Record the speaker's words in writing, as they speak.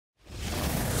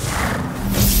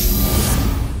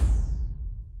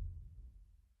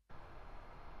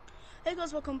Hey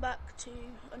guys, welcome back to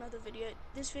another video.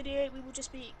 This video we will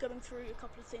just be going through a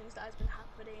couple of things that has been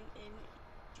happening in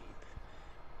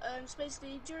YouTube. So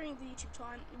basically during the YouTube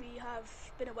time we have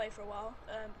been away for a while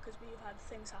because we've had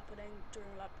things happening during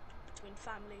between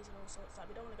families and all sorts that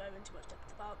we don't want to go into much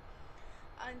depth about.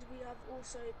 And we have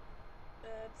also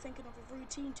thinking of a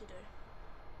routine to do.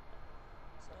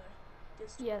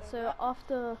 So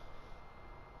after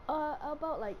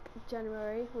about like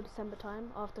January or December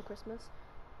time after Christmas,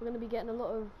 we're going to be getting a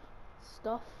lot of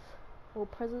stuff or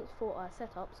presents for our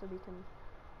setup so we can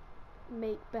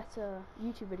make better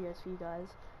YouTube videos for you guys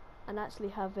and actually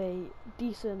have a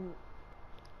decent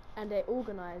and a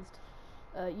organized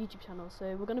YouTube channel.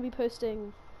 So we're going to be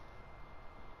posting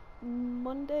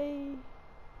Monday.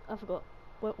 I forgot.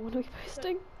 What are we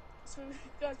posting? So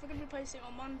guys, we're going to be posting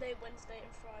on Monday, Wednesday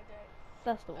and Friday.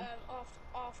 That's the one.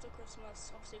 After Christmas,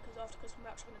 obviously, because after Christmas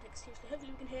we're actually going to take it seriously.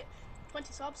 Hopefully we can hit 20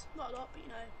 subs, not a lot, but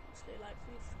you know, obviously like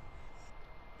we've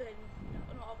been,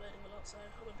 not uploading a lot, so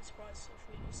I wouldn't be surprised if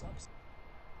we lose subs.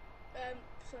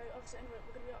 So obviously anyway,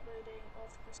 we're going to be uploading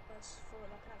after Christmas for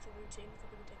like an actual routine.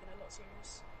 We're going to be taking it a lot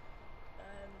serious.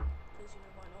 Because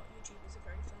why not? YouTube is a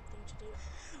very fun thing to do.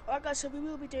 Alright guys, so we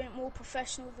will be doing more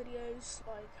professional videos,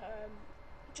 like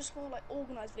just more like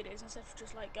organised videos instead of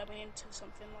just like going into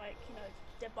something like,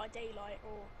 Dead by Daylight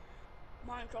or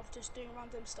Minecraft, just doing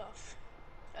random stuff.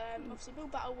 Obviously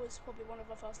Build Battle was probably one of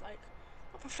our first, like,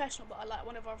 not professional, but like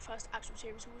one of our first actual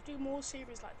series. We'll do more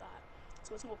series like that,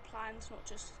 so it's more planned, not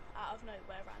just out of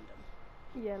nowhere random.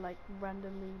 Yeah, like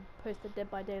randomly post a Dead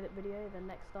by Daylight video, then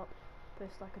next up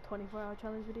post like a 24-hour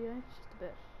challenge video. It's just a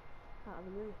bit out of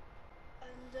the blue.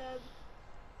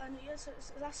 And yeah, so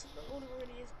that's all it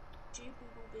really is. YouTube, we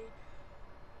will be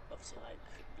obviously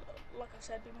like I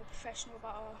said, be more professional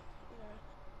about our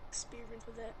experience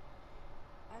with it.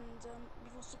 And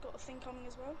we've also got a thing coming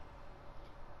as well.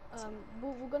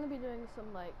 We're gonna be doing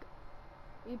some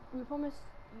we promised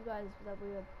you guys that we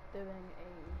were doing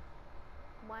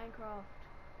a Minecraft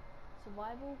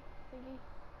survival thingy.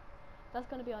 That's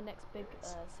gonna be our next big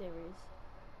series.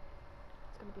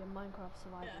 It's gonna be a Minecraft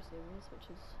survival series,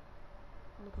 which is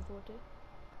I'm looking forward to.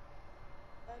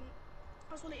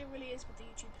 That's what it really is with the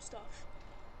YouTube stuff.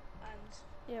 And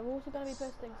yeah, we're also going to be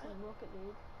posting some Rocket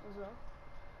League as well.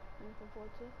 I'm looking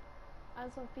forward to.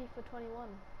 And some FIFA 21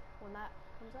 when that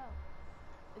comes out.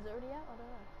 Is it already out? I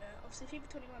don't know. Yeah, obviously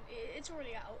FIFA 21, it's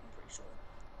already out, I'm pretty sure.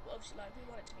 But obviously, like, we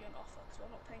want it to be on offer because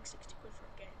we're not paying 60 quid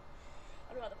for a game.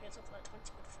 I'd rather pay something like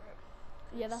 20 quid for it.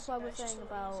 Yeah, that's why we're saying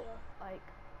about like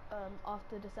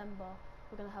after December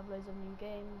we're gonna have loads of new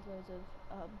games, loads of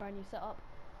brand new setup,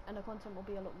 and the content will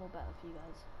be a lot more better for you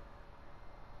guys.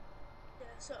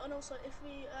 Yeah. So and also if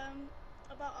we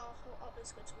about our whole upload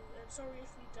schedule, sorry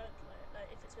if we don't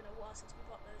like if it's been a while since we've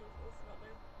uploaded or if we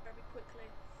upload very quickly.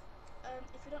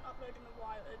 If we don't upload in a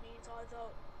while, it means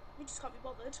either we just can't be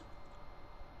bothered,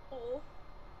 or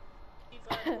we've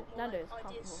got more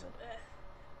ideas.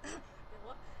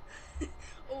 What?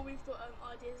 Or we've got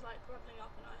ideas like rumbling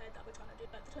up in our head that we're trying to do,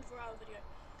 like the 24-hour video.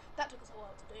 That took us a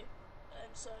while to do,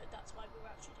 so that's why we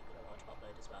were actually taking a while to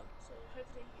upload as well. So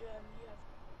hopefully you have.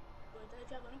 But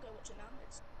if you haven't, go watch it now.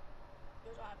 It's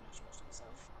good. I haven't actually watched it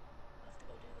myself. I'll have to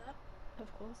go do that. Of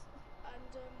course.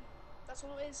 And that's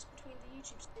all it is between the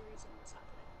YouTube series and what's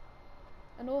happening.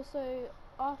 And also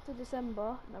after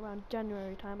December, around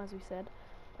January time, as we said,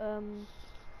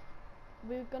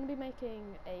 we're going to be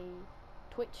making a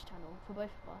Twitch channel for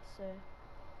both of us. So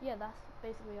yeah, that's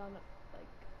basically on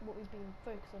what we've been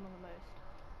focusing on the most.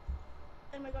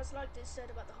 Anyway guys, like this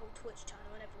said about the whole Twitch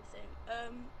channel and everything,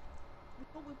 we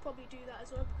thought we'd probably do that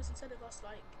as well, because instead of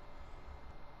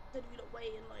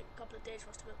waiting like a couple of days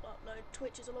for us to upload,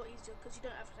 Twitch is a lot easier because you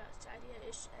don't have to edit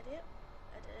it.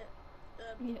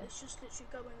 It's just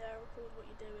literally go in there, record what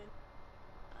you're doing,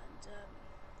 and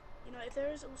if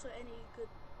there is also any good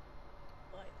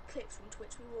clips from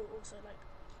Twitch, we will also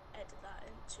edit that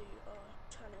into our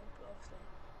channel. But obviously,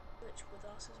 Twitch with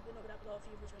us, as we're not gonna have a lot of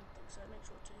viewers or anything, so make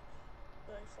sure to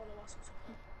follow us or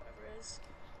support whatever it is.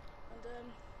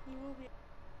 And we will be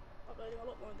uploading a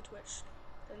lot more on the Twitch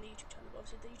than the YouTube channel. But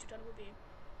obviously, the YouTube channel will be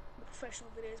more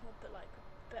professional videos, more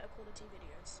better quality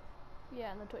videos.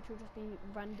 Yeah, and the Twitch will just be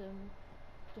random,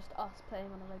 just us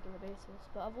playing on a regular basis.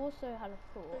 But I've also had a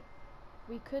thought.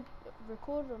 We could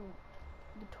record on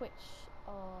the Twitch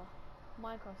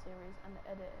Minecraft series and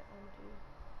edit it onto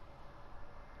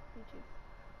YouTube.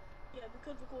 Yeah, we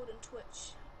could record on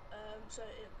Twitch. So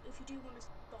if you do want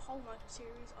the whole Minecraft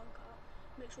series uncut,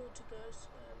 make sure to go.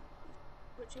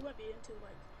 Which it won't be until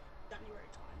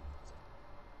January time.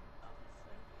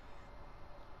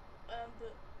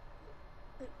 But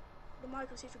the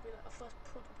Minecraft series will be like our first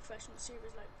proper professional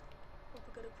series, like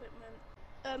proper good equipment.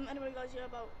 Anyway, guys, yeah,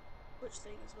 about which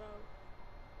thing as well.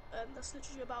 That's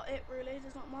literally about it, really.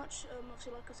 There's not much.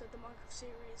 Obviously, like I said, the Minecraft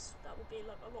series that will be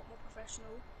like a lot more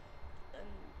professional than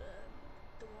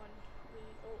the one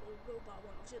or Wilbar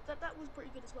one. Obviously, that was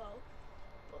pretty good as well.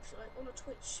 But obviously, like on the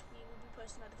Twitch, we will be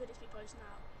posting like the videos we post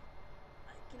now.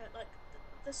 Like, you know, like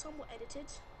they're somewhat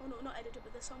edited, or not edited,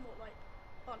 but they're somewhat like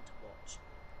fun to watch.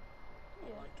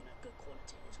 Not like, you know, good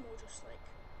quality. It's more just like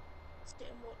sit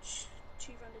and watch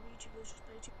two random YouTubers just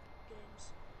play two games.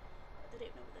 They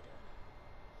don't know what they're doing.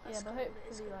 That's yeah, but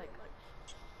hopefully like,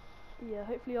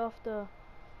 hopefully after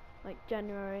like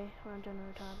January, around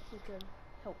January time, we can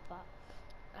help that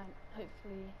and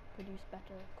hopefully produce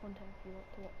better content for you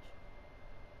to watch.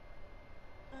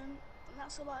 And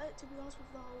that's about it, to be honest,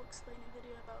 with the whole explaining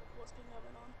video about what's been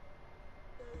going on.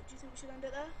 So, do you think we should end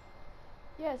it there?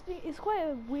 Yeah, it's quite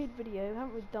a weird video. I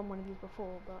haven't really done one of these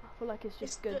before, but I feel like it's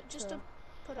just good just to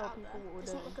put it tell out people there. what we're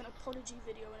It's doing. not like an apology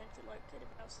video or anything like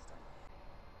anyone else has done.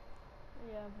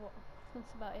 Yeah,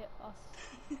 that's about it. Us.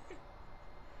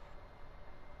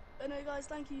 Anyway, guys,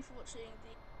 thank you for watching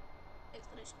the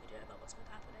explanation video about what's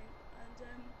been happening, and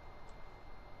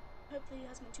hopefully it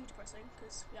hasn't been too depressing,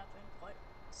 because we have been quite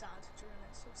sad during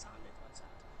this, or sounded quite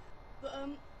sad. But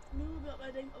we will be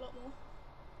uploading a lot more.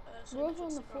 So we're also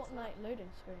on the Fortnite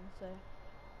loading screen, so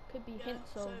could be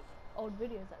hints of old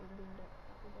videos that we've been doing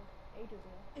ages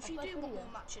ago. If you do want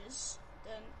more matches,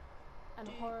 then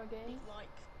horror games,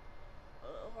 like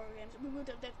horror games. We will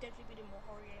definitely be doing more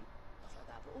horror games, stuff like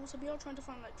that. But also we are trying to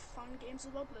find like fun games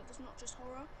as well, but there's not just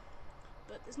horror.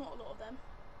 But there's not a lot of them.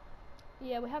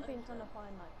 Yeah, we have been trying to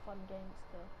find like fun games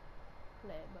to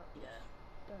play, but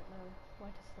don't know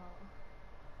where to start.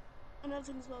 Another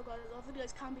thing as well, guys, our videos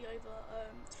can be over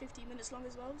 15 minutes long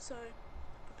as well, so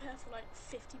prepare for like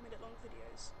 50-minute long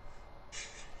videos.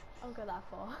 I won't go that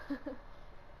far.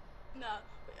 No,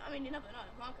 but, I mean, you never know.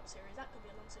 Minecraft series, that could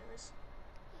be a long series.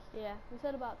 Yeah, we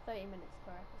said about 30 minutes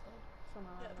per episode.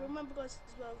 Yeah, but remember, guys,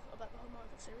 as well, about the whole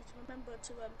Minecraft series, remember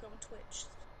to go on Twitch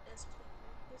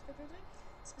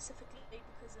specifically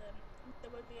because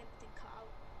there won't be anything cut out.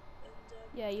 And,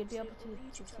 yeah, you'd be able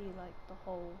to see like the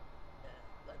whole.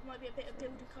 Like there might be a bit of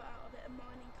building cut out, a bit of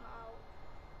mining cut out,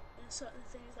 and certain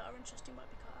things that are interesting might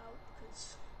be cut out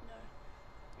because, you know,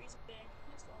 reason being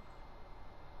it's long.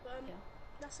 But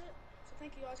that's it. So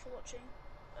thank you guys for watching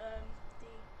the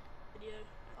video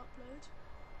upload.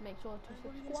 Make sure to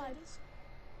subscribe. That's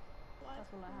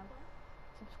all I have.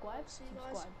 Subscribe.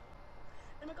 Subscribe.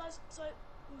 Anyway, guys, so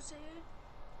we'll see you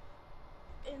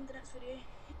in the next video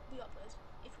we upload,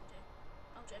 if we do.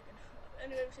 I'm joking.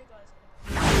 Anyway, we'll see you guys.